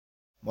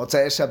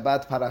Motzei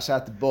Shabbat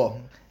Parashat Bo,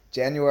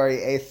 January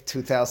 8th,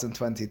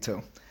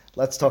 2022.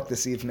 Let's talk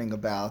this evening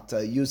about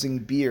using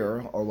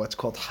beer, or what's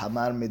called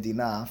Hamar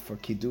Medina, for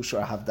Kiddush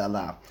or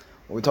Havdalah.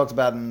 What we talked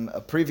about in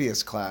a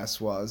previous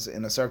class was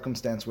in a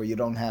circumstance where you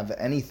don't have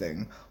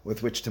anything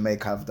with which to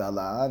make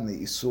Havdalah, and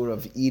the Isur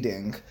of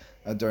eating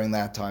during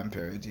that time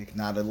period. You're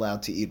not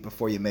allowed to eat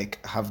before you make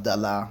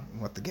Havdalah,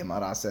 what the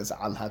Gemara says,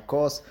 Al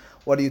Hakos.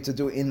 What are you to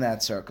do in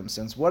that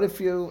circumstance? What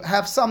if you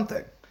have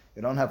something?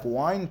 You don't have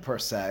wine per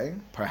se,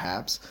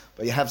 perhaps,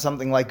 but you have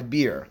something like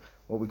beer,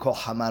 what we call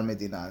Hamar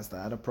Medina. Is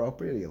that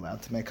appropriate? Are you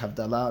allowed to make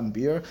Havdalah on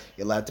beer?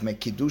 You're allowed to make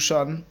Kiddush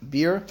on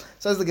beer?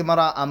 Says the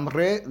Gemara,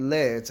 Amre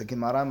le, it's a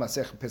Gemara,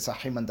 Masech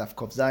Pesachim and Daf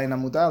Kov Zayin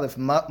Amud Aleph,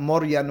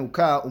 Mor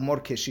Yanuka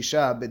umor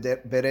Keshisha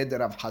bered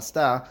Rav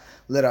Hasta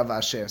le Rav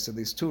Asher. So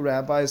these two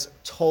rabbis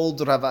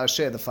told Rav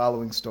Asher the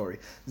following story.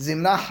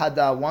 Zimna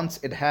Hada, once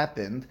it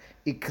happened,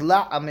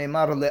 Ikla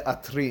Amemar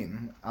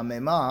le'atrin.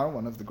 Amemar,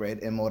 one of the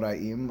great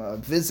Emoraim,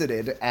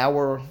 visited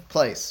our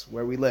place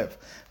where we live.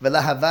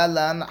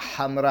 Velahavalan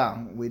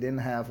hamra. We didn't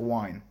have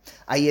wine.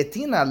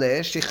 Ayetina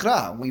le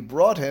shichra. We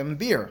brought him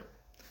beer.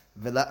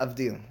 Vela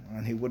avdil.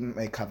 And he wouldn't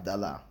make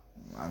Havdalah.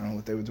 I don't know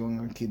what they were doing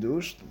on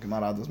Kiddush. The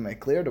Gemara doesn't make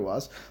clear to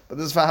us. But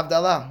this is for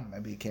Havdalah.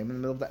 Maybe he came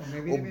in the middle of that. Or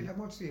maybe they made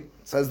Hamot sleep.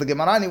 Says the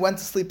Gemara, and he went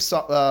to sleep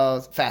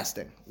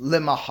fasting.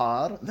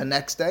 Lemahar, the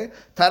next day.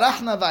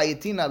 Tarachna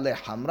va'ayitina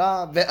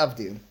lehamra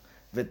ve'avdil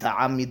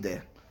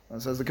ve'ta'amideh. And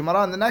says the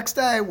Gemara, and the next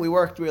day we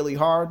worked really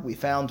hard. We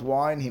found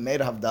wine. He made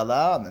a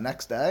Havdalah on the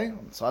next day,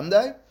 on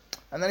Sunday.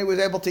 And then he was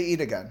able to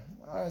eat again.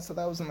 All right, so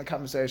that was in the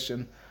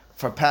conversation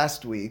for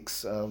past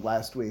weeks,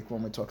 last week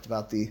when we talked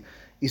about the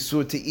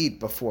Isur to eat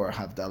before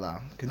Havdalah.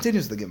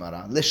 Continues the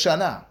Gemara.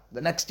 Lishana,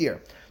 the next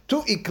year.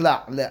 Tu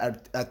ikla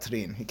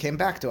le'atrin. He came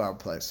back to our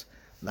place.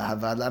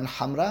 Lahavalan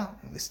hamra.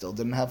 We still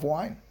didn't have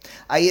wine.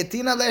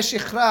 Ayetina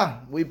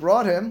le'shichra. We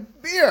brought him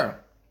beer.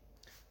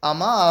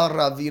 Amar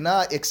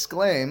Ravina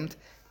exclaimed,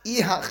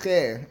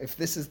 Ihache, if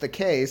this is the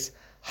case,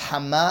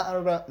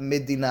 Hamar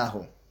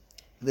Medinahu.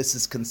 This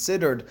is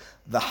considered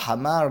the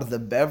Hamar, the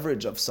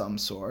beverage of some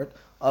sort,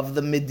 of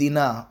the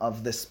Medina,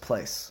 of this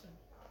place.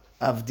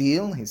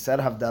 Avdil, he said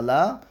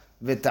Havdalah,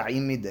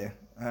 v'ta'imideh,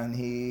 and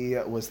he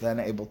was then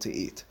able to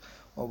eat.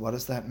 Well, what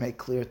does that make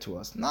clear to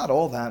us? Not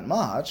all that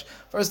much.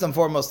 First and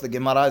foremost, the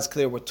Gemara is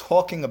clear we're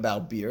talking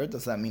about beer.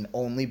 Does that mean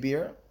only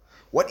beer?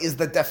 What is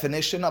the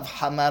definition of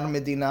Hamar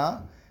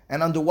Medina?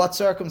 And under what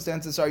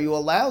circumstances are you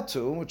allowed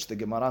to, which the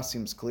Gemara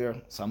seems clear,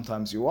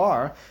 sometimes you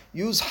are,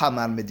 use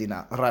Hamar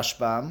Medina.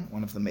 Rashbam,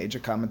 one of the major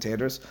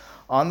commentators,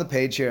 on the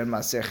page here in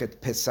Masechet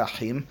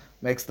Pesachim,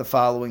 makes the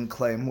following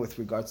claim with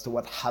regards to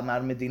what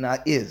Hamar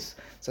Medina is.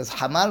 It says,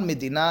 Hamar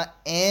Medina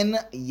en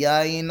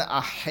yain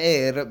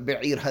aher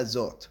be'ir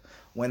hazot.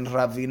 When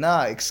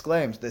Ravina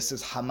exclaims, this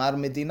is Hamar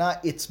Medina,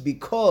 it's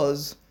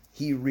because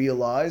he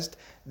realized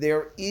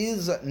there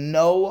is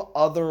no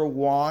other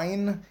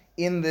wine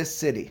in this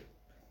city.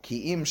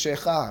 Ki'im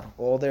shechar,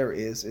 all there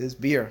is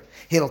beer.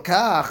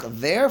 Hilkach,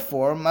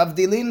 therefore,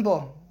 mavdilin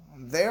bo.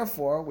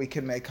 Therefore, we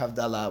can make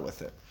Havdalah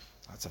with it.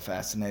 That's a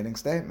fascinating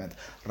statement.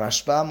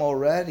 Rashbam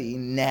already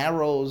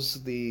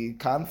narrows the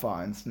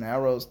confines,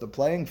 narrows the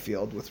playing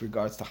field with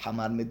regards to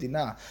Hamar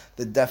Medina.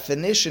 The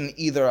definition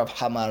either of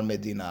Hamar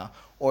Medina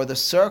or the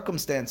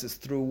circumstances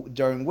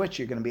during which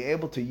you're going to be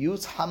able to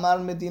use Hamar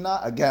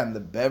Medina, again, the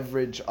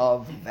beverage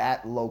of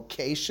that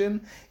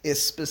location,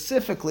 is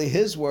specifically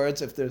his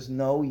words, if there's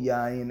no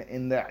yain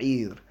in the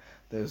ir,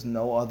 there's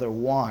no other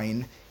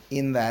wine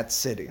in that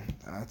city.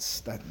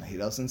 He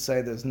doesn't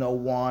say there's no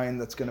wine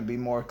that's going to be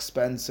more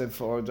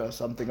expensive or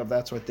something of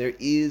that sort. There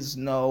is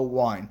no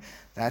wine.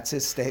 That's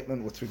his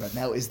statement with regard.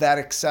 Now, is that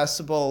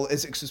accessible?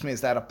 Is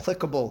that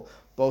applicable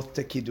both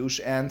to Kiddush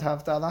and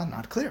Havdalah?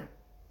 Not clear.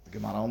 The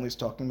Gemara only is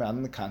talking about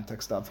in the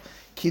context of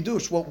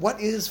Kiddush. Well, what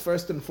is,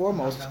 first and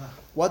foremost,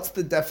 what's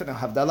the definition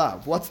of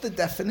Havdalah? What's the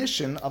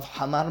definition of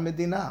Hamar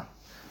Medina?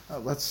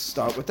 Let's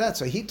start with that.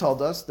 So he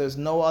told us there's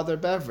no other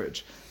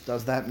beverage.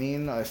 Does that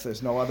mean if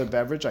there's no other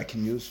beverage, I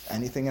can use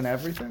anything and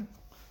everything?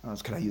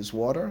 Can I use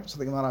water? So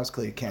the Gemara is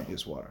clear, you can't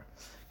use water.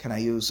 Can I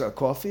use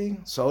coffee,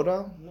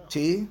 soda,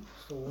 tea?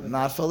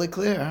 Not fully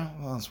clear.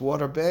 Well, it's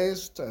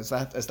water-based. Is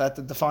that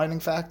the defining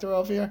factor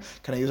over here?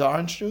 Can I use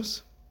orange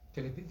juice?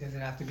 Does it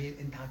have to be an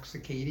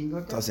intoxicating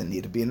liquor? Doesn't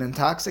need to be an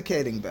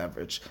intoxicating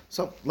beverage.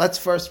 So let's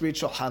first read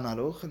Shulchan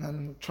Aruch and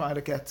then try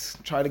to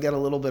get a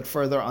little bit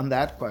further on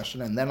that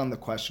question, and then on the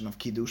question of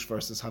Kiddush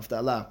versus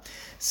Havdalah.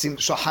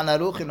 Shulchan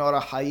Aruch in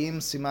Orach Hayim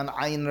Siman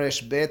Ayin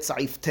Resh Bet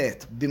Saif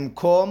Tet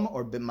Bimkom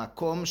or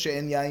Bimakom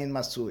She'en Yayin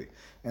Masui,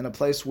 in a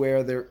place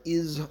where there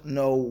is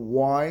no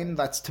wine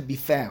that's to be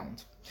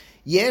found.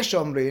 Yesh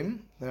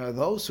Omrim, there are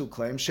those who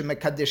claim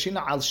Shemekadeshin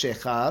Al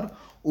Shechar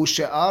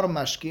Ushe'ar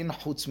mashkin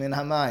chutz min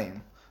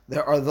hamayim.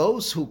 There are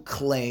those who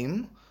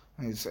claim,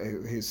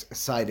 he's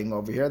citing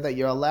over here, that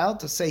you're allowed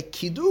to say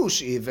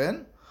Kiddush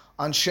even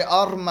on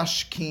she'ar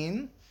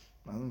mashkin.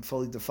 I don't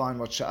fully define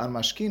what she'ar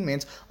mashkin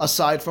means,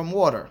 aside from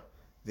water.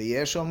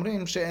 V'yesh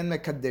omrim she'en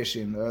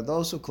mekadeshin. There are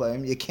those who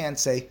claim you can't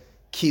say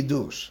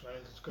Kiddush.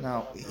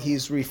 Now,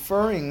 he's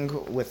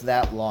referring with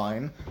that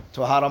line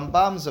to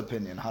Harambam's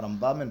opinion.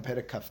 Harambam in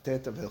Perek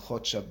Kaftet of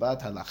Hilchot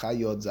Shabbat, Halacha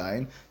Yod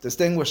Zayin,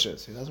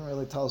 distinguishes. He doesn't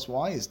really tell us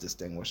why he's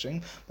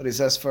distinguishing, but he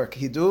says for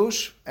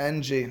Kiddush,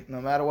 NG, no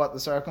matter what the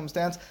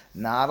circumstance,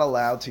 not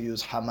allowed to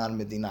use Hamar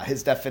Medina.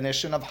 His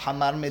definition of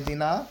Hamar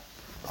Medina,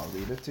 I'll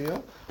read it to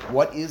you.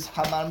 What is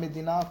Hamar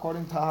Medina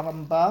according to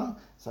Harambam?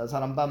 Says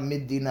Harambam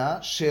Medina,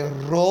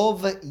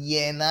 Sherov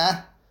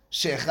Yena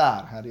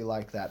Shechar. How do you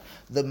like that?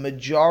 The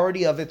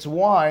majority of its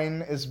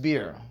wine is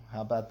beer.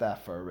 How about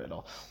that for a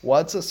riddle?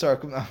 What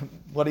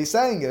he's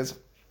saying is,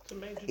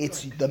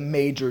 it's the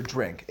major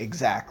drink.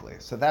 Exactly.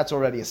 So that's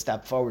already a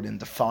step forward in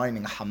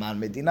defining Hamar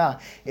Medina.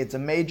 It's a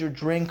major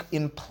drink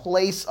in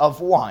place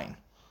of wine.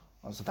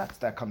 So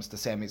that comes to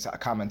Sammy's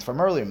comment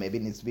from earlier. Maybe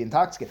it needs to be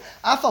intoxicated.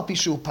 Afal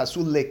pishu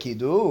pasul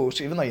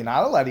lekiddush, even though you're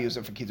not allowed to use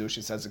it for kiddush,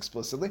 he says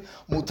explicitly.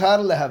 Mutar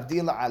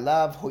lehavdil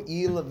alav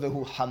ho'il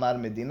vehu hamar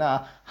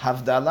medina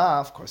havdalah.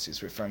 Of course,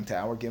 he's referring to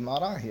our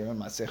Gemara here in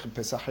Masechet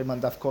Pesachim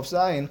and Daf Kov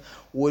Zayin.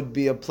 Would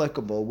be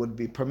applicable, would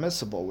be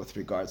permissible with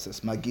regards to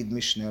this. Magid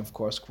Mishneh, of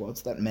course,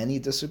 quotes that many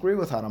disagree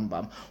with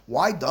Harambam.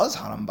 Why does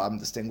Harambam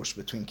distinguish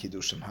between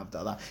kiddush and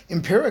havdalah?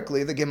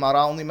 Empirically, the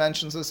Gemara only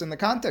mentions this in the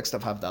context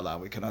of havdalah.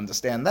 We can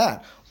understand that.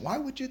 Why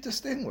would you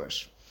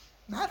distinguish?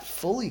 Not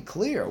fully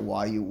clear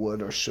why you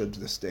would or should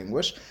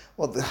distinguish.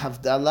 Well, the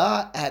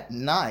Havdalah at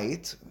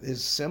night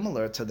is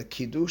similar to the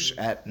Kiddush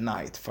at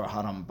night for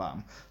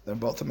Harambam. They're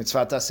both a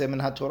mitzvah taseh min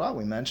haTorah.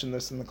 We mentioned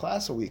this in the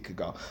class a week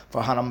ago.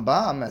 For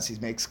Harambam, as he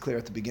makes clear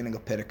at the beginning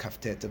of Perek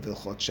Kaftet of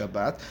Hilchot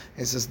Shabbat,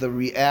 he says the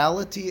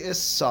reality is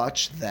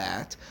such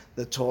that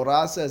the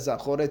Torah says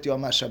Zachor et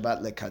Yom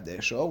HaShabbat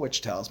lekadesho,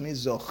 which tells me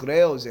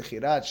Zochreo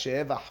zechirat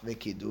shevach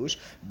vekiddush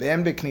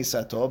ben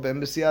beknisato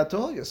ben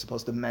b'siato. You're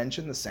supposed to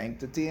mention the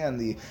sanctity and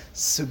the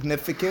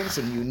significance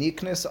and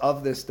uniqueness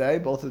of this day,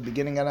 both at the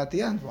beginning and at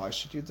the end. Why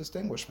should you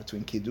distinguish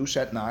between Kiddush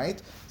at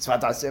night,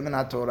 Tzvat Aseh min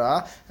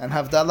HaTorah, and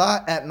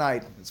Havdalah at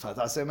night? Tzvat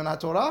Aseh min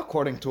HaTorah,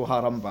 according to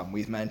Harambam.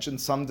 We've mentioned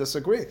some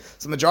disagree.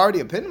 It's the majority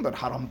opinion, but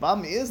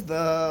Harambam is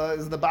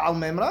the Baal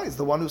Memra, is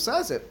the one who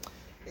says it.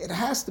 It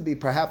has to be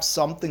perhaps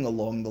something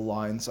along the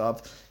lines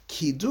of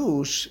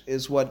Kiddush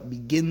is what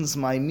begins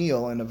my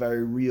meal in a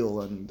very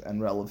real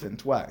and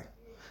relevant way.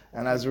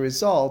 And as a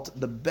result,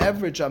 the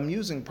beverage I'm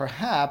using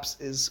perhaps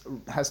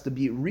has to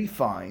be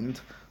refined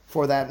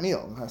for that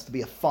meal. It has to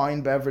be a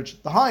fine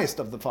beverage, the highest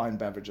of the fine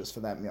beverages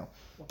for that meal.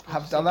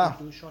 Havdalah.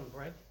 Kiddush on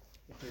bread?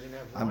 If you didn't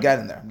have I'm wine?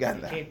 getting there.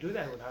 You can't do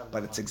that without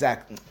But it's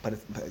exactly. But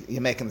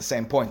you're making the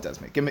same point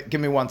as me.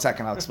 Give me 1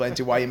 second. I'll explain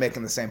to you why you're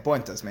making the same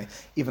point as me.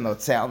 Even though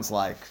it sounds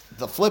like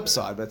the flip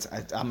side, but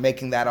I'm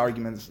making that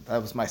argument.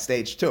 That was my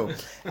stage too.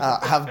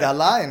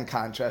 Havdalah, in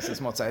contrast, is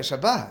Motzai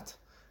Shabbat.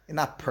 You're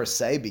not per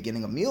se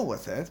beginning a meal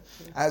with it.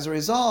 As a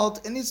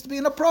result, it needs to be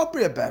an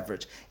appropriate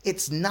beverage.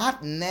 It's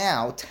not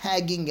now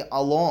tagging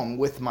along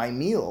with my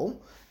meal.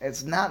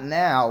 It's not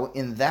now,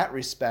 in that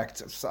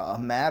respect, a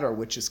matter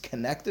which is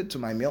connected to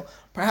my meal.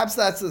 Perhaps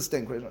that's the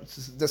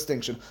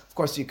distinction. Of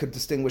course, you could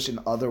distinguish in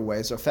other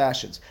ways or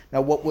fashions. Now,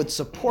 what would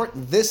support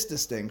this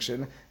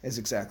distinction is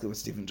exactly what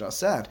Stephen just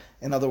said.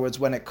 In other words,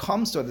 when it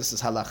comes to, this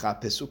is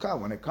halacha pesuka,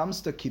 when it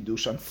comes to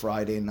Kiddush on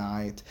Friday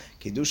night,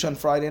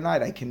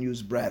 I can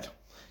use bread.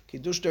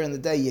 Kiddush during the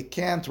day, you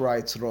can't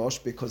write Rosh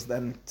because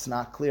then it's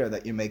not clear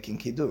that you're making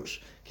Kiddush.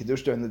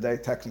 Kiddush during the day,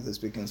 technically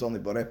speaking, is only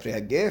Borei Pri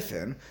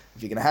HaGefen.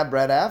 If you're going to have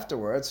bread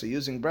afterwards, so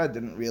using bread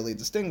didn't really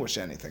distinguish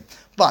anything.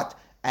 But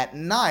at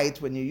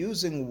night, when you're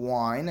using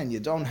wine and you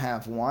don't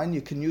have wine,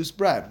 you can use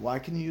bread. Why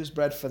can you use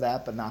bread for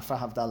that but not for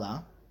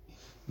Havdalah?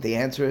 The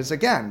answer is,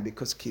 again,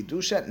 because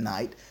Kiddush at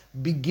night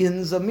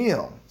begins a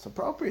meal. It's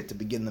appropriate to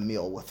begin the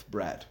meal with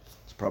bread.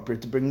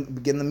 Appropriate to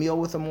begin the meal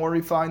with a more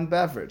refined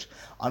beverage.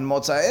 On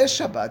Motzai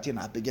Shabbat, you're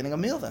not beginning a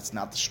meal. That's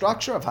not the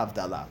structure of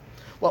Havdalah.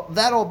 Well,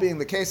 that all being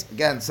the case,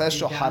 again, says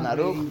Shulchan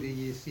Aruch.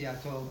 The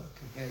siato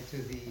compared to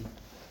the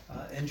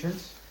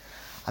entrance?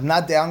 I'm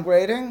not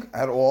downgrading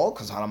at all,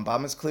 because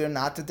Harambam is clear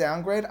not to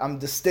downgrade. I'm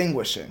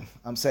distinguishing.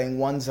 I'm saying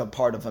one's a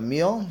part of a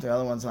meal, the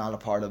other one's not a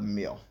part of a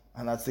meal.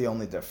 And that's the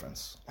only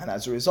difference. And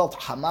as a result,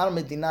 Hamar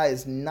Medina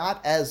is not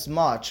as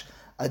much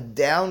a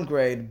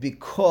downgrade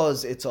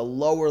because it's a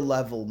lower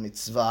level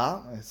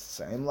mitzvah. It's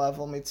the same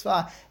level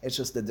mitzvah, it's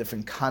just a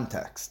different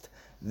context.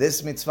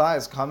 This mitzvah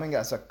is coming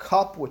as a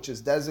cup which is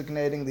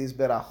designating these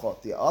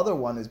berachot. The other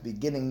one is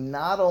beginning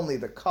not only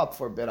the cup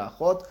for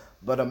berachot,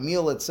 but a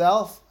meal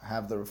itself,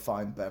 have the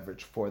refined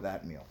beverage for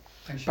that meal.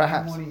 And Shabbat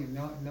Perhaps. morning,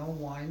 no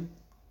wine,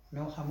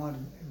 no Hamar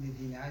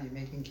Medina, you're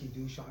making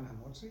Kiddush on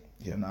Hamotzi?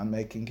 You're not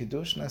making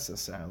Kiddush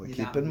necessarily. You're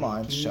Keep not in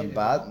mind, making it at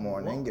Shabbat all.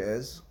 morning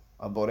is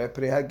a Borei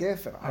Pri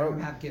HaGefen. I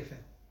don't have Giffen.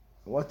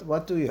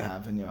 What do you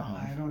have in your I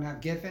home? don't have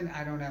Giffen,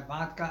 I don't have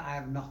vodka, I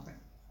have nothing.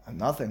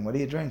 Nothing. What are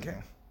you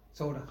drinking?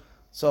 Soda.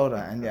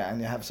 Soda. And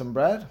you have some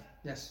bread?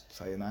 Yes.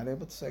 So you're not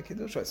able to say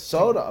Kiddush. Right.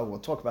 Soda. We'll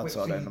talk about Wait,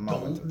 soda so in a you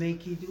moment. don't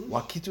make Kiddush?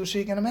 What Kiddush are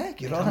you going to make?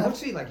 You don't have...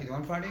 Hamotzi like you do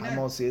on Friday night?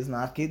 Hamotzi is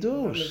not There's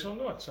Kiddush. no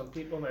not. Some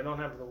people, they don't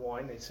have the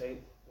wine. They say,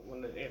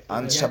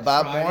 On Yeah,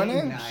 Shabbat Friday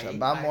morning, night,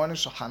 Shabbat morning,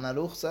 Shulchan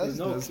Aruch says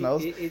There's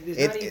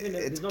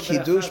it's no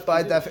Kiddush beracha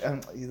by Kiddush.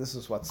 definition. This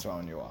is what's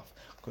throwing you off.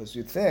 Because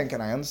you think,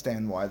 and I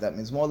understand why, that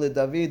means Mole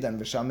David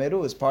and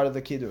Vishameru is part of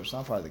the Kiddush,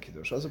 not part of the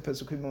Kiddush. Those are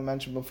Pesukim we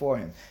mentioned before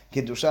him.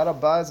 Kiddush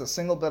Rabbah is a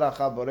single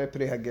beracha, Borei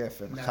Pri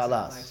HaGefen,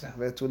 Chalas,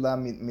 Vetula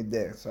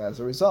Mideh. So as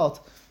a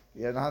result,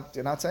 you're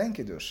not saying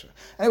Kiddush.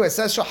 Anyway, it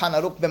says Shulchan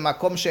Aruch,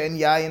 B'makom she'en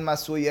yayin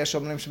masui, yesh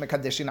omrim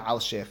shemekadeshin al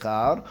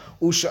shechar,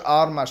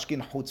 u'sha'ar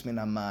mashkin chutz min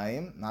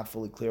hamayim. Not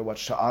fully clear what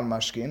sha'ar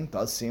mashkin,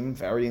 does seem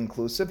very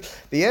inclusive.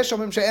 V'yesh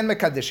omrim she'en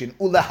mekadeshin,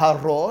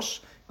 u'leharosh,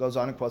 goes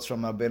on and quotes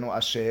from Rabbeinu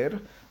Asher,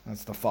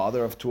 that's the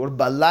father of Tur.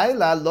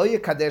 Balayla lo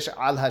yikadesh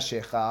al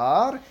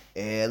hashechar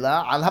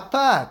ela al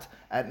hapat.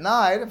 At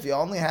night, if you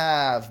only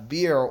have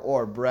beer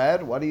or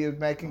bread, what are you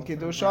making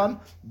kiddush on?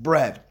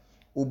 Bread.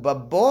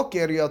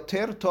 Ubaboker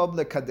yoter tov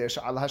lekadesh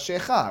al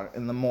hashechar.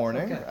 In the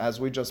morning, as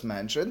we just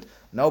mentioned,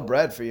 no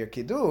bread for your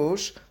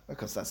kiddush,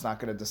 because that's not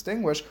going to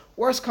distinguish.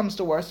 Worst comes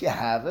to worst, you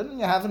have it, and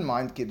you have in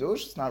mind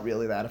kiddush. It's not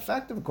really that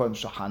effective, according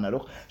to Shulchan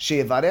Aruch.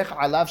 She'yivarech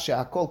alav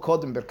she'akol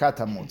kodem birkat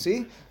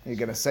hamotzi. You're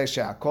going to say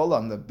she'akol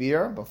on the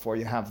beer before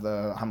you have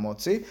the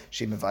hamotzi.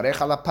 She'yivarech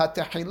ala pat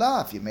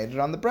tehila. If you made it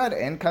on the bread,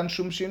 en kan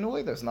shum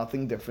shinui. There's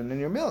nothing different in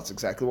your meal. It's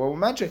exactly what we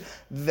mentioned.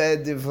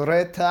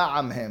 Ve'divrei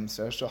ta'amhem.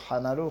 So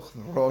Shulchan Aruch,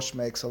 Rosh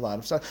makes a lot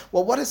of sense.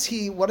 Well, what has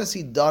he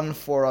done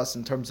for us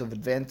in terms of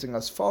advancing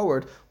us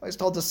forward? Well, he's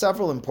told us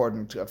several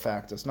important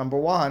factors. Number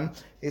one,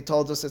 he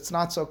told us it's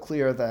not so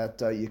clear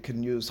that you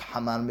can use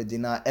Hamar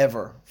Medina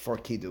ever for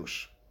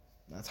Kiddush.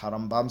 That's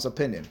Harambam's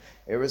opinion.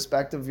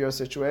 Irrespective of your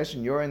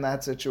situation, you're in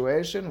that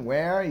situation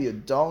where you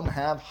don't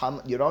have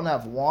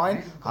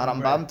wine.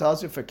 Harambam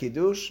tells you for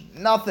Kiddush,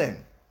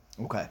 nothing.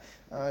 Okay.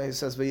 He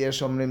says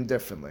V'yesh Omrim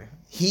differently.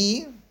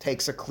 He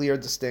takes a clear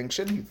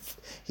distinction.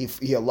 He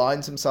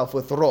aligns himself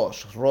with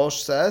Rosh.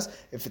 Rosh says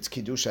if it's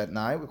Kiddush at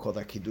night, we call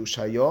that Kiddush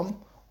Hayom,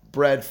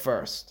 bread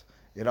first.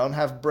 You don't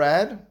have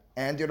bread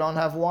and you don't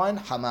have wine,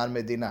 Hamar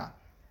Medina.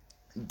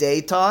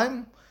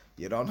 Daytime,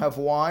 you don't have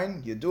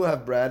wine, you do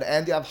have bread,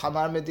 and you have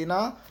Hamar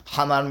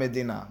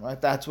Medina, right?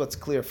 That's what's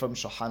clear from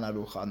Shulchan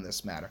Aruch on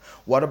this matter.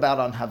 What about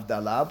on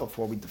Havdalah,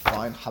 before we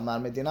define Hamar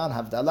Medina? On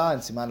Havdalah, in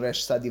Siman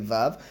Resh Sadi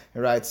Vav, he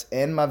writes,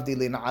 En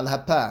Mavdilin al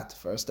Hapat.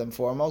 First and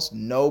foremost,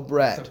 no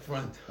bread.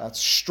 That's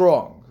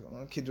strong.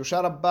 Kiddush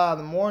Rabbah in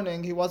the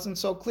morning, he wasn't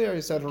so clear.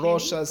 He said,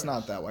 Rosh says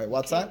not that way.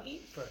 What's that?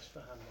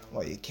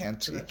 Well, you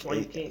can't. You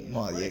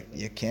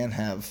can't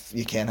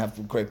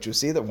have grape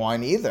juice either,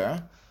 wine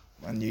either.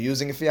 When you're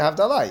using it for your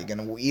Havdalah, you're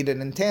going to eat it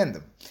in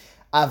tandem.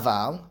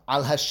 Aval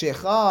al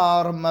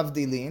hashechar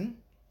mavdilin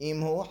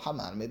imhu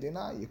hamar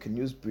medina. You can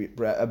use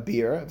a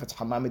beer if it's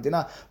hamar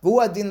medina.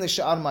 V'hu adin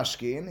l'sha'ar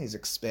mashkin. He's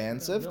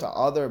expansive to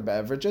other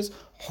beverages.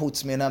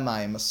 Chutz min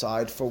hamayim,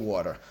 aside for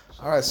water.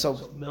 All right,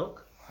 so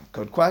milk.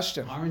 Good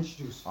question.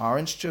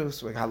 Orange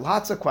juice. We got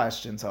lots of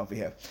questions over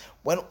here.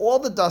 When all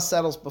the dust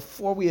settles,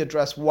 before we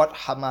address what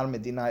Hamar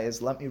Medina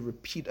is, let me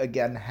repeat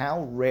again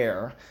how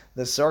rare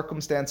the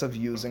circumstance of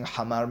using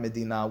Hamar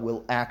Medina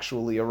will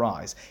actually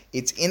arise.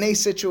 It's in a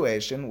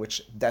situation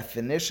which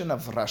definition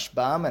of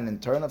Rashbam and in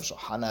turn of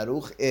Shulchan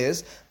Aruch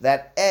is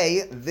that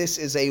A, this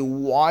is a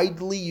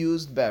widely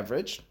used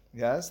beverage.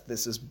 Yes,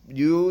 this is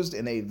used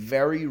in a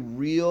very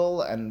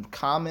real and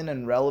common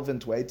and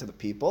relevant way to the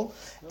people,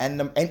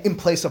 and in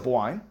place of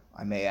wine,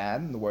 I may add,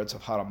 in the words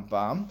of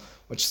Harambam,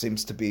 which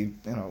seems to be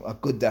a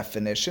good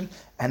definition.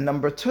 And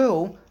number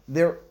two,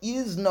 there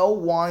is no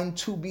wine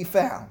to be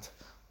found.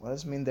 What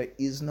does it mean there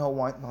is no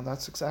wine? No,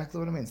 that's exactly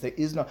what it means. There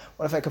is no.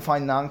 What if I could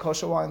find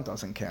non-kosher wine?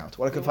 Doesn't count.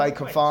 What if I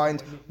could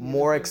find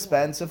more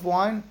expensive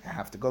wine? I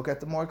have to go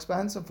get the more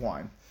expensive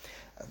wine.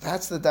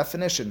 That's the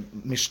definition.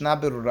 Mishnah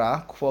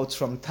Berurah quotes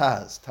from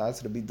Taz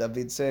Rabbi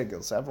David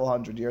Segel, several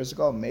hundred years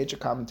ago, a major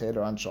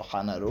commentator on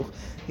Shulchan Aruch.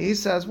 He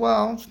says,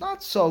 well, it's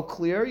not so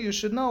clear. You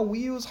should know, we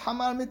use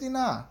Hamar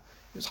Medina.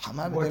 Use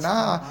Hamar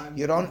Medina.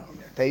 You don't,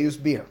 they use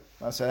beer.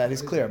 So that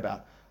is clear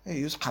about. You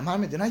use Hamar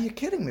Medina? You're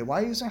kidding me. Why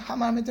are you using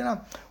Hamar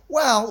Medina?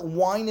 Well,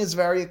 wine is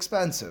very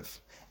expensive.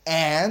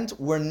 And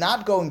we're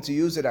not going to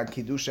use it on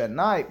Kiddush at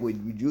night.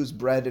 We'd use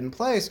bread in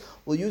place.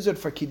 We'll use it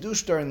for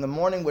Kiddush during the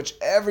morning, which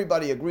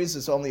everybody agrees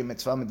is only a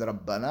mitzvah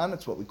midrabbanan.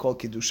 It's what we call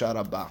Kiddush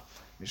Rabbah.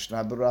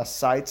 Mishnah Berurah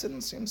cites it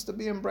and seems to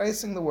be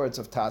embracing the words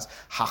of Taz.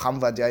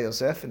 Hacham Vadia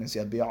Yosef in his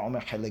Yabia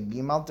Omer Chelek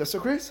Gimal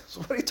disagrees. So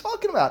what are you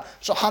talking about?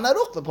 Shulchan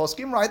Aruch, the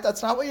poskim, right?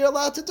 That's not what you're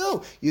allowed to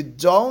do. You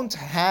don't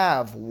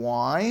have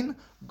wine,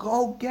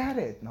 go get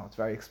it. No, it's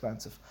very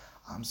expensive.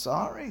 I'm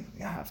sorry.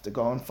 You have to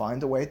go and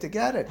find a way to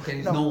get it.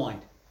 Okay, there's no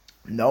wine.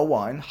 No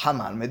wine,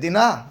 Hamar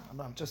Medina.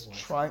 I'm just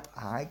trying,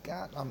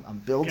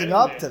 I'm building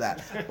up to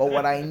that. But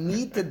what I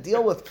need to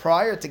deal with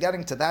prior to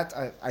getting to that,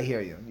 I hear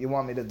you. You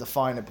want me to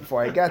define it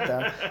before I get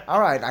there. All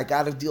right, I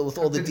got to deal with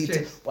all the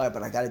details. Why?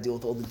 But I got to deal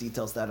with all the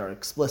details that are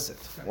explicit.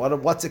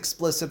 What's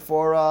explicit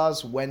for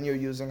us, when you're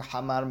using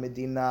Hamar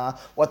Medina,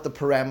 what the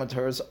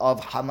parameters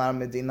of Hamar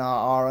Medina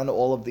are, and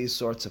all of these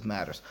sorts of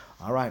matters.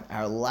 All right,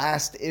 our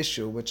last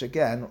issue, which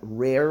again,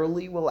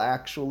 rarely will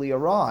actually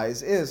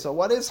arise, is, so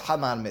what is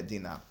Hamar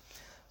Medina?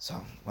 So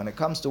when it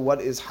comes to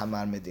what is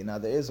Hamar Medina,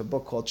 there is a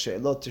book called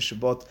She'elot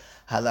Teshubot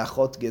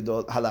Halachot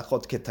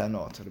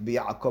Ketanot. Rabbi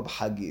Yaakov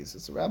Hagiz.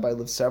 It's a rabbi who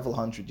lived several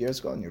hundred years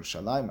ago in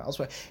Yerushalayim,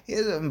 elsewhere. He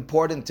is an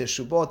important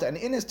Teshubot, and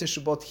in his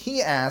Teshubot,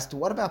 he asked,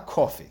 what about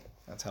coffee?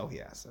 That's how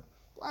he asked it.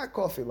 Black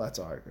coffee, let's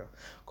argue.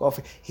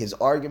 Coffee. His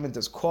argument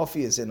is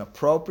coffee is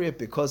inappropriate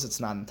because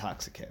it's not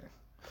intoxicating.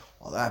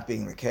 Well, that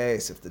being the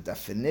case, if the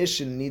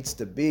definition needs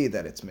to be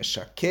that it's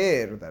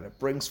mishaker, that it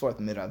brings forth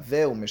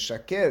miraveu,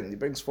 mishaker, and it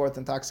brings forth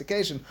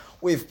intoxication,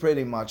 we've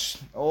pretty much,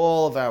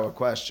 all of our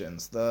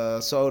questions, the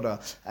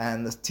soda,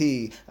 and the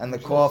tea, and the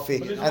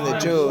coffee, and the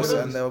juice,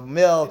 and the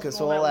milk,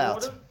 is all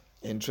out.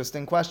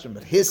 Interesting question,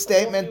 but his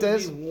statement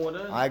is,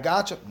 I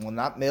got you, well,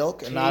 not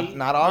milk, and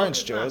not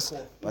orange juice,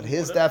 but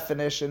his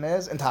definition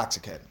is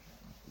intoxicating.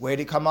 Where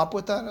did he come up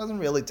with that? It doesn't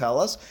really tell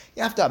us.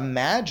 You have to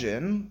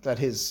imagine that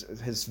his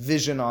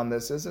vision on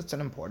this is it's an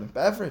important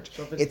beverage.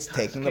 So it's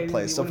taking the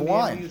place of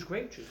wine. Use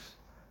grape juice.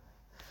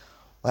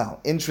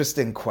 Well,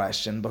 interesting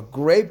question, but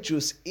grape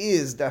juice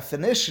is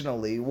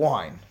definitionally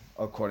wine,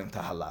 according to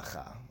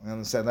halacha.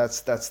 And so that's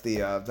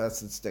the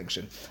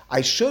distinction.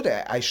 I should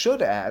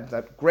add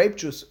that grape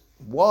juice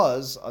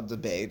was a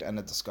debate and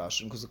a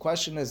discussion, because the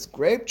question is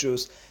grape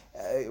juice.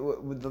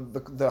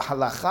 The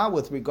halacha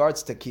with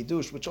regards to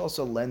Kiddush, which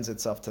also lends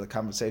itself to the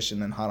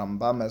conversation in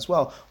Harambam as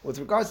well, with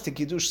regards to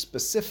Kiddush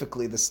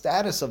specifically, the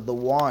status of the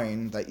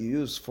wine that you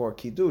use for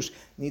Kiddush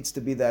needs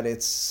to be that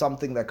it's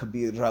something that could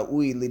be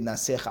ra'ui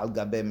linasech al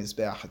gabe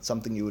mizbeach. It's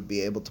something you would be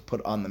able to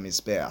put on the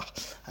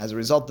mizbeach. As a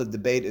result, the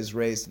debate is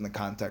raised in the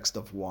context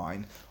of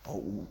wine.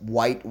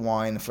 White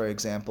wine, for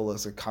example,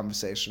 is a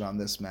conversation on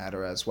this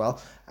matter as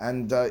well.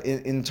 And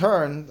in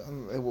turn,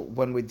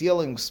 when we're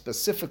dealing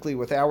specifically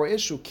with our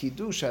issue,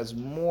 Kiddush has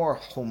more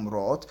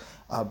humrot,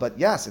 but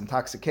yes,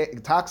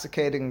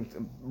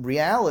 intoxicating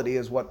reality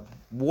is what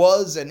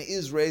was and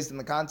is raised in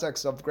the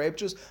context of grape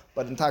juice,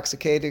 but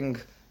intoxicating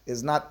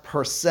is not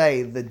per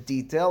se the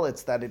detail,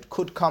 it's that it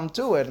could come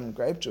to it, and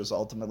grape juice,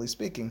 ultimately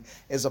speaking,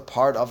 is a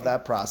part of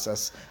that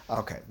process.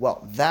 Okay,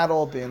 well, that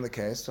all being the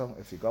case, so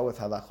if you go with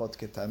halachot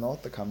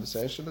ketanot, the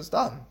conversation is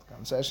done. The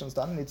conversation is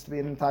done, it needs to be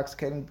an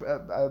intoxicating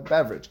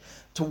beverage.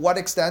 To what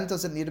extent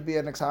does it need to be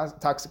an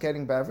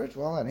intoxicating beverage?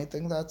 Well,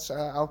 anything that's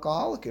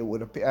alcoholic, it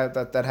would appear,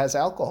 that has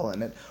alcohol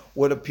in it,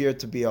 would appear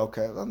to be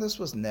okay. Well, this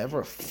was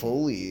never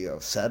fully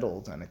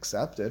settled and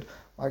accepted.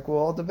 Like we're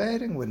all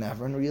debating, we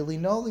never really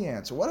know the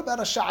answer. What about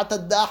a sha'at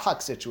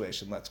dahak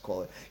situation, let's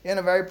call it? You're in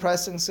a very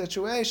pressing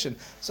situation.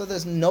 So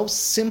there's no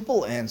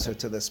simple answer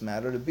to this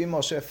matter. Rabbi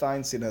Moshe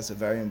Feinstein has a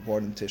very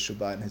important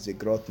teshubah in his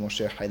Igrot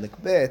Moshe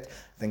Hailik Bet,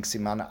 I think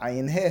Siman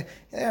Ayin He,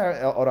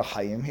 or a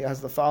Hayim. He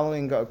has the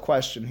following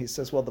question. He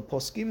says, well, the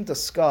poskim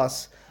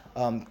discuss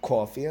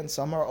coffee, and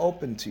some are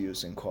open to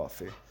using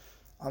coffee.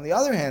 On the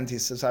other hand, he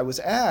says, I was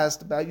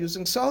asked about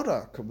using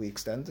soda. Could we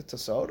extend it to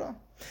soda?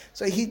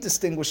 So he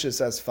distinguishes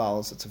as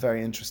follows. It's a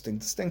very interesting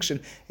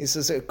distinction. He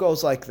says it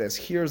goes like this.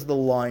 Here's the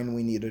line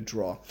we need to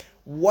draw.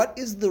 What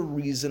is the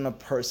reason a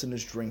person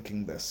is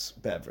drinking this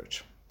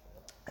beverage?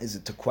 Is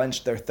it to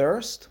quench their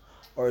thirst,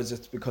 or is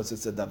it because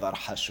it's a davar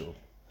hashuv?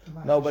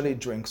 Nobody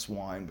drinks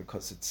wine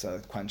because it's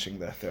quenching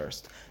their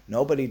thirst.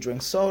 Nobody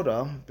drinks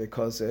soda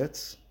because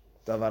it's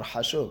davar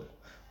hashuv.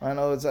 I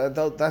know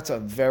that's a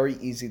very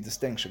easy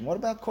distinction. What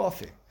about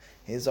coffee?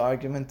 His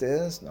argument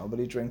is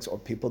nobody drinks, or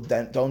people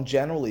don't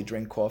generally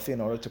drink coffee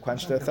in order to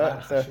quench their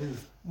thirst.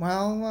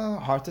 Well,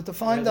 hard to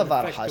define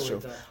davar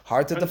hashuv.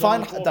 Hard to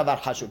define davar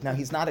hashuv. Now,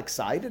 he's not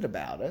excited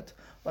about it,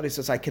 but he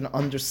says, I can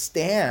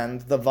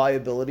understand the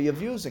viability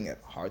of using it.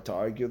 Hard to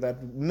argue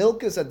that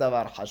milk is a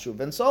davar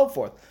hashuv and so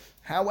forth.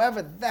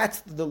 However,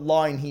 that's the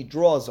line he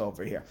draws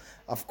over here.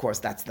 Of course,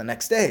 that's the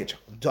next stage.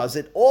 Does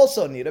it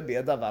also need to be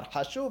a davar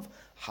hashuv?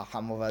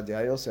 Chacham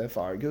Ovadia Yosef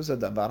argues that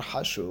davar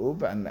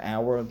hashuv and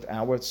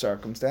our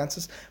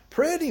circumstances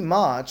pretty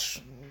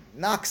much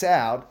knocks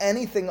out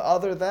anything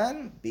other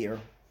than beer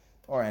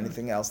or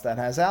anything else that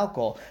has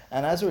alcohol.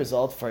 And as a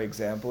result, for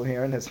example,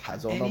 here in his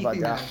Hazon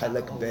Ovadia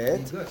Chelek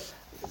Bet,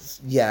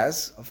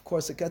 yes, of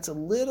course, it gets a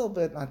little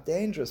bit, not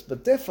dangerous,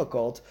 but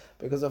difficult,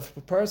 because if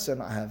a person,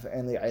 I have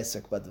any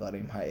isek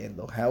badvarim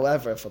ha'elu.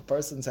 However, if a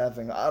person's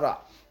having ara,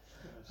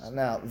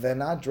 now they're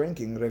not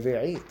drinking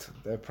revi'it.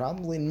 They're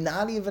probably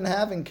not even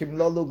having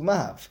kimlo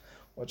lugmav,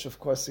 which of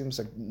course seems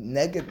like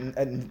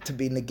to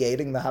be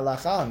negating the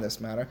halacha in this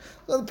matter.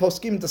 So the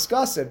poskim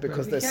discuss it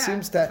because there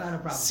seems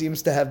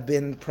to have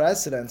been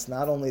precedents,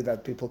 not only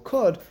that people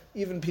could,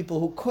 even people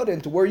who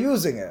couldn't were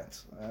using it.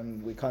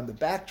 And we kind of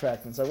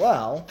backtracked and said,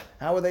 well,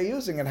 how are they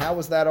using it? How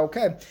is that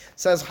okay?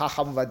 Says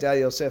Chacham Vadia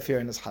Yosef here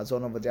in his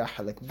Hazon Vadia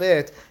Halek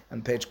Bet,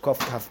 and page Kof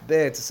Kaf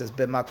Bet, it says,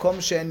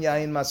 B'makom she'en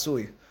yain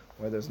masui,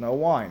 where there's no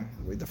wine.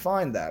 We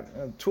define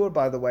that. Tur,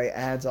 by the way,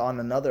 adds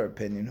on another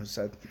opinion who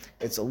said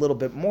it's a little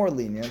bit more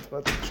lenient,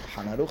 but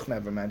Hanaruch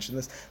never mentioned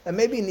this, that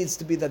maybe it needs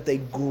to be that they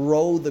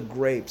grow the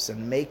grapes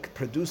and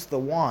produce the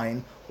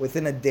wine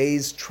within a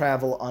day's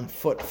travel on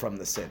foot from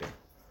the city.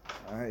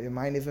 You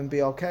might even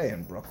be okay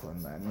in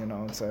Brooklyn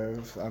then,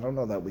 So I don't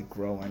know that we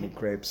grow any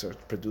grapes or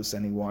produce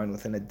any wine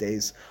within a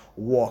day's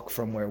walk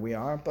from where we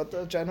are,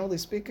 but generally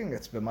speaking,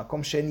 it's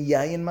b'makom shen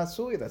yayin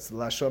masui. That's the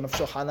lashon of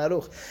Shulchan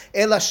Aruch.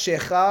 Ela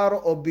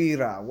shechar o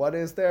bira. What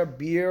is there?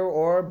 Beer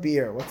or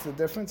beer? What's the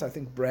difference? I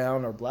think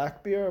brown or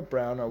black beer,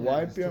 brown or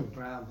white beer.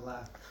 Brown,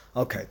 black.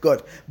 Okay,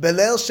 good.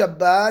 Belel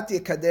Shabbat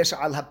yikadesh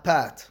al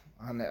hapat.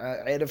 On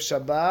Erev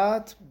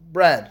Shabbat,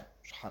 bread.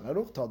 Shulchan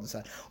Aruch told us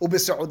that.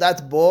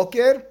 Ubesaudat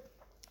boker.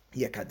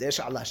 Yekadesh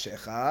ala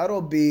shechar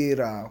o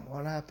bira.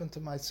 What happened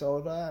to my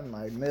soda and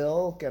my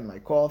milk and my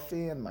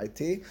coffee and my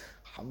tea?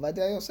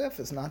 Havdalah Yosef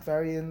is not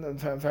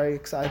very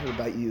excited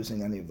about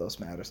using any of those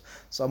matters.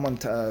 Someone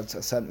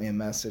sent me a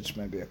message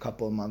maybe a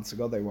couple of months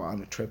ago. They were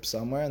on a trip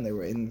somewhere and they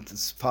were in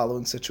this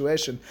following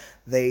situation.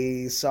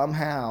 They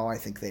somehow, I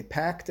think they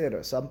packed it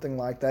or something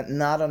like that,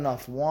 not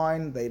enough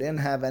wine. They didn't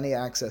have any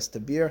access to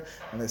beer.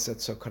 And they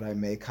said, so could I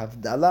make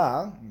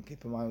Havdalah?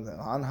 Keep in mind,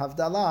 on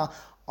Havdalah,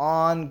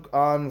 on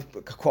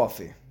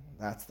coffee.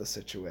 That's the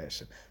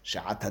situation.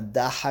 Sha'at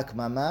hadahak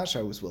mamash,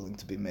 I was willing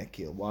to be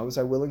mekil. Why was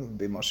I willing to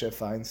be? Moshe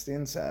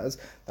Feinstein says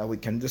that we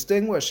can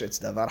distinguish. It's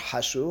davar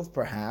hashuv,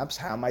 perhaps.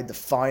 How am I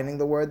defining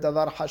the word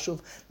davar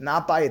hashuv?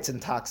 Not by its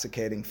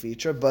intoxicating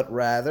feature, but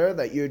rather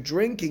that you're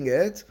drinking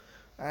it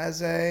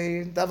as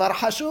a davar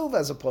hashuv,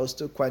 as opposed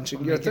to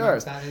quenching your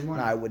thirst.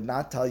 Now, I would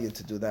not tell you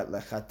to do that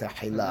lechat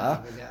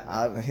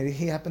tehillah.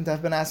 He happened to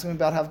have been asking me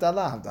about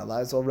Havdalah.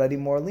 Havdalah is already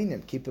more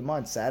lenient. Keep in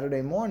mind,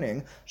 Saturday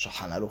morning,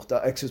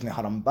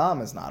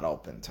 Harambam is not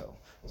open till.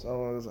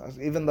 So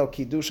even though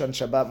Kiddush on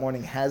Shabbat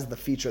morning has the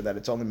feature that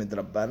it's only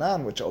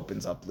midrabbanan, which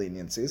opens up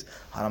leniencies,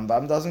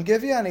 Harambam doesn't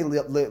give you any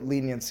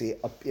leniency,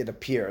 it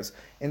appears,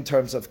 in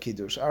terms of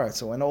Kiddush. All right,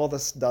 so when all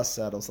this dust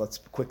settles, let's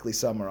quickly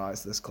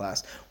summarize this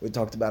class. We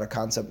talked about a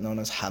concept known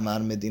as Hamar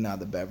Medina,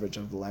 the beverage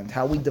of the land.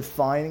 How are we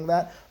defining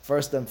that?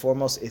 First and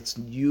foremost, it's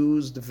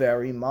used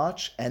very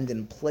much and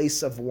in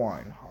place of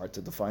wine. Hard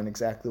to define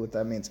exactly what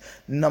that means.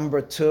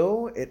 Number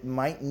two, it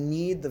might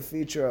need the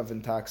feature of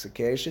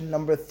intoxication.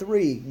 Number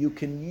three, you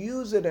can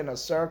use it in a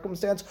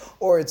circumstance,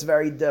 or its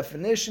very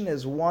definition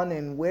is one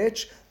in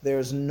which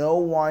there's no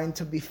wine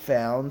to be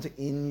found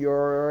in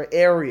your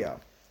area.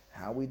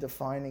 How are we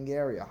defining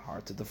area?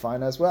 Hard to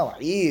define as well.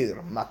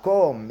 Ir,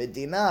 makom,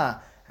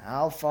 medina.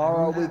 How far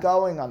are we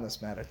going on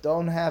this matter?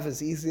 Don't have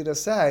is easy to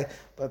say,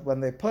 but when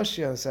they push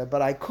you and say,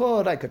 but I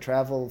could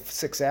travel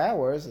 6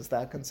 hours, is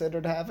that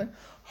considered having?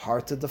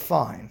 Hard to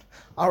define.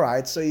 All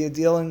right, so you're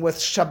dealing with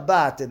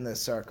Shabbat in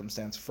this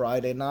circumstance.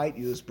 Friday night,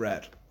 use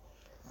bread.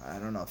 I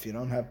don't know, if you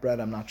don't have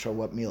bread, I'm not sure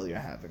what meal you're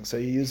having. So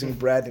you're using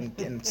bread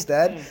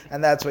instead,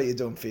 and that's what you're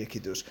doing for your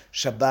Kiddush.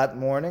 Shabbat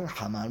morning,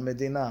 Hamar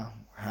Medina.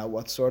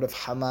 What sort of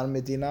Hamar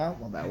Medina?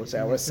 Well, that was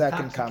our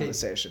second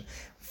conversation.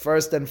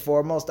 First and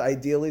foremost,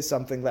 ideally,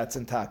 something that's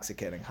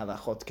intoxicating.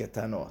 Halachot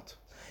ketanot.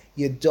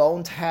 You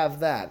don't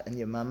have that, and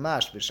you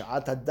mamash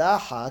b'sha'at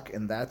hadahak.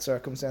 In that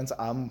circumstance,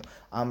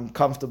 I'm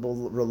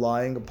comfortable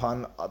relying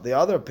upon the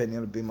other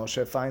opinion of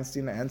Moshe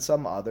Feinstein and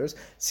some others.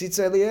 Tzitz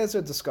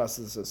Eliezer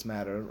discusses this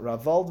matter.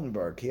 Rav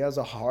Oldenburg, he has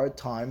a hard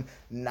time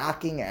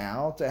knocking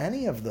out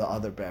any of the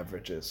other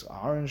beverages,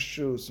 orange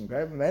juice, and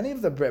many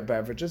of the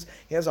beverages.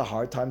 He has a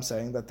hard time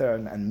saying that they're,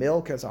 and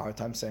milk has a hard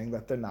time saying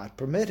that they're not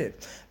permitted.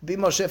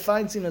 Moshe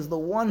Feinstein is the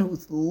one who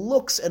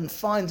looks and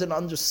finds an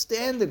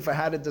understanding for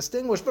how to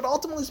distinguish, but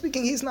ultimately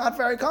speaking, he's not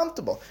very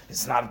comfortable.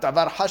 It's not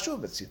davar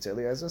hashuv, but Tzitz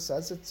Eliezer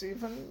says it's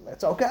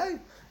okay.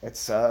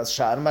 It's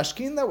sha'ar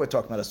mashkin that we're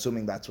talking about,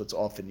 assuming that's what's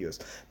often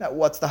used. Now,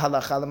 what's the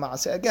halacha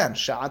l'ma'aseh? Again,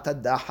 sha'at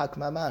hadahak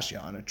mamash.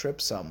 You're on a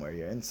trip somewhere.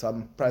 You're in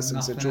some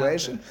pressing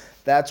situation.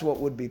 That's what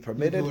would be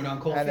permitted.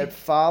 And it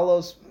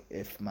follows,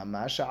 if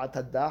mamash sha'at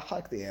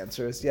hadahak, the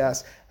answer is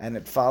yes. And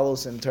it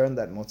follows in turn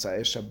that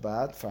Motzei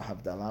Shabbat for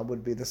Havdalah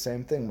would be the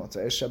same thing.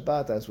 Motzei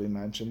Shabbat, as we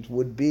mentioned,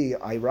 would be,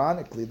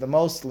 ironically, the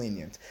most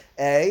lenient.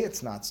 A,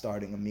 it's not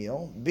starting a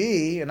meal.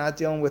 B, you're not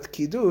dealing with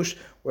Kiddush,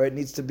 where it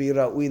needs to be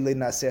ra'ui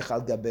linasech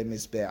al gabe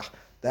mizbeach.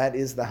 That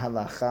is the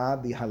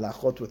halacha, the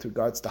halachot with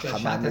regards to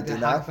Hamar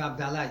Medina. For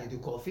Havdalah, you do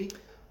coffee?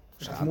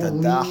 Sha'at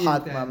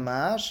hadahak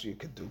mamash, you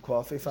could do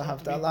coffee for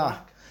Havdalah.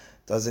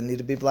 Doesn't need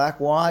to be black.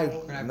 Why?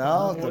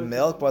 No, the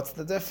milk, what's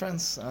the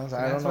difference? I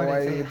don't know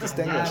why you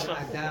distinguish.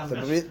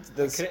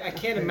 I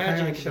can't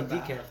imagine it could be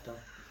decaf, though.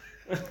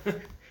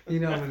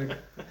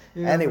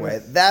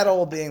 Anyway, that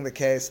all being the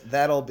case,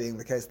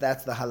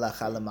 that's the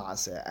halacha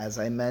l'maaseh. As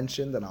I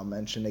mentioned, and I'll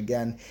mention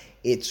again,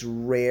 it's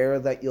rare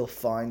that you'll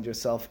find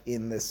yourself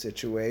in this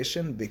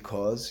situation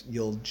because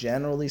you'll,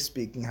 generally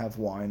speaking, have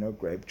wine or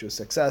grape juice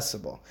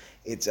accessible.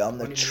 It's on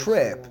the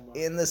trip,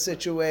 in the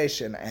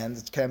situation, and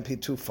it can't be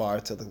too far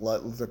to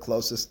the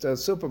closest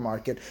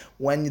supermarket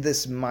when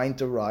this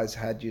might arise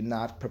had you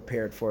not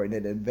prepared for it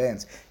in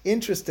advance.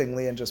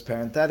 Interestingly, and just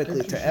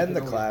parenthetically, to end the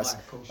class,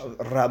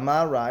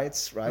 Rama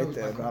writes, right,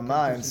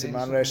 Rama in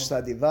Siman Resh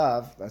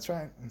Sadivav, that's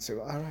right, and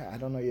so, all right, I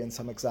don't know, you're in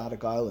some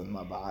exotic island,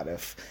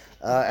 Mabarif.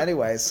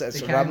 Anyways, so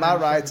Rama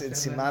writes in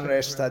Siman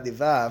Resh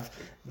Sadivav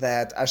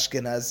that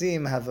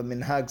Ashkenazim have a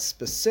minhag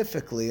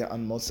specifically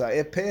on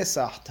Motzei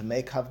Pesach to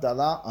make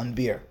Havdalah on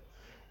beer.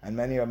 and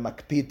many are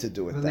makpid to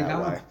do it that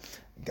way.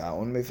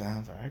 Gaon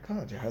Mivilna, very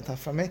good. You heard that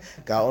from me.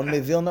 Gaon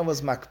Mivilna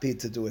was makpid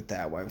to do it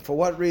that way. For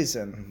what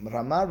reason?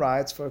 Rama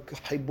writes for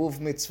hibuv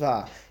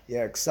mitzvah.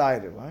 You're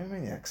excited. What do you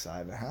mean you're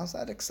excited? How's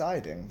that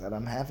exciting that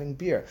I'm having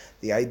beer?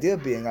 The idea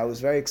being I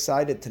was very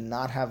excited to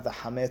not have the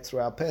hametz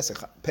throughout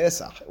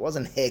Pesach. It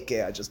wasn't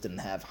heke, I just didn't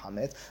have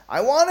hametz.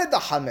 I wanted the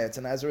hametz,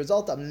 and as a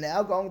result, I'm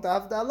now going to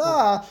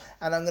Havdalah,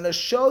 and I'm going to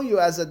show you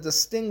as a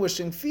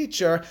distinguishing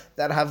feature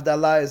that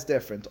Havdalah is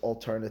different.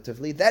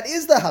 Alternatively, that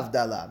is the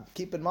Havdalah.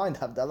 Keep in mind,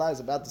 Havdalah is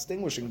about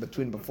distinguishing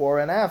between before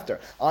and after.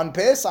 On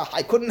Pesach,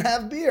 I couldn't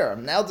have beer.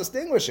 I'm now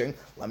distinguishing.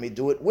 Let me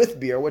do it with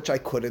beer, which I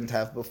couldn't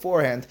have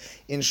beforehand.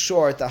 In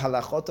short, the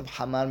halachot of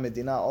Hamar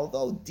Medina,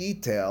 although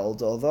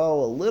detailed,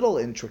 although a little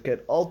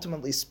intricate,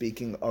 ultimately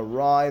speaking,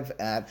 arrive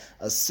at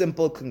a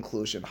simple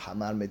conclusion.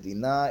 Hamar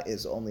Medina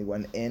is only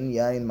when en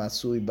yain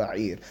masui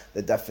ba'ir.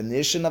 The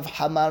definition of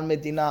Hamar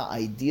Medina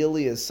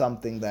ideally is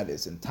something that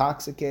is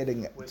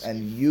intoxicating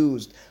and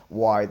used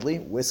widely.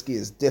 Whiskey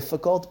is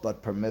difficult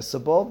but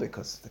permissible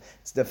because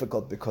it's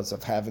difficult because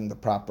of having the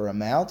proper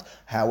amount.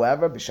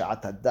 However,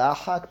 b'sha'at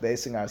hadachak,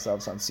 basing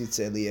ourselves on Tzitz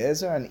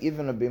Eliezer and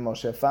even Rabbi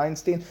Moshe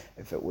Feinstein,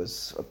 if it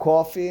was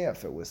coffee,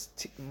 if it was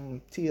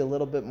tea a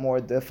little bit more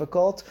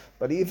difficult,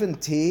 but even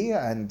tea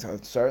and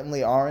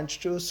certainly orange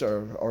juice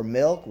or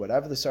milk,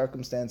 whatever the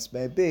circumstance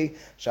may be,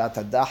 sha'at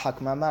hadachak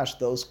mamash,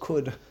 those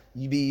could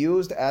be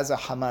used as a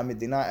Hamar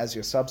Medina, as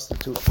your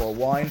substitute for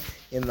wine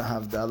in the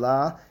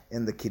Havdalah,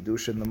 in the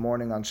Kiddush in the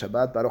morning on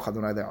Shabbat. Baruch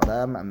Adonai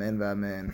Le'olam. Amen v'amen.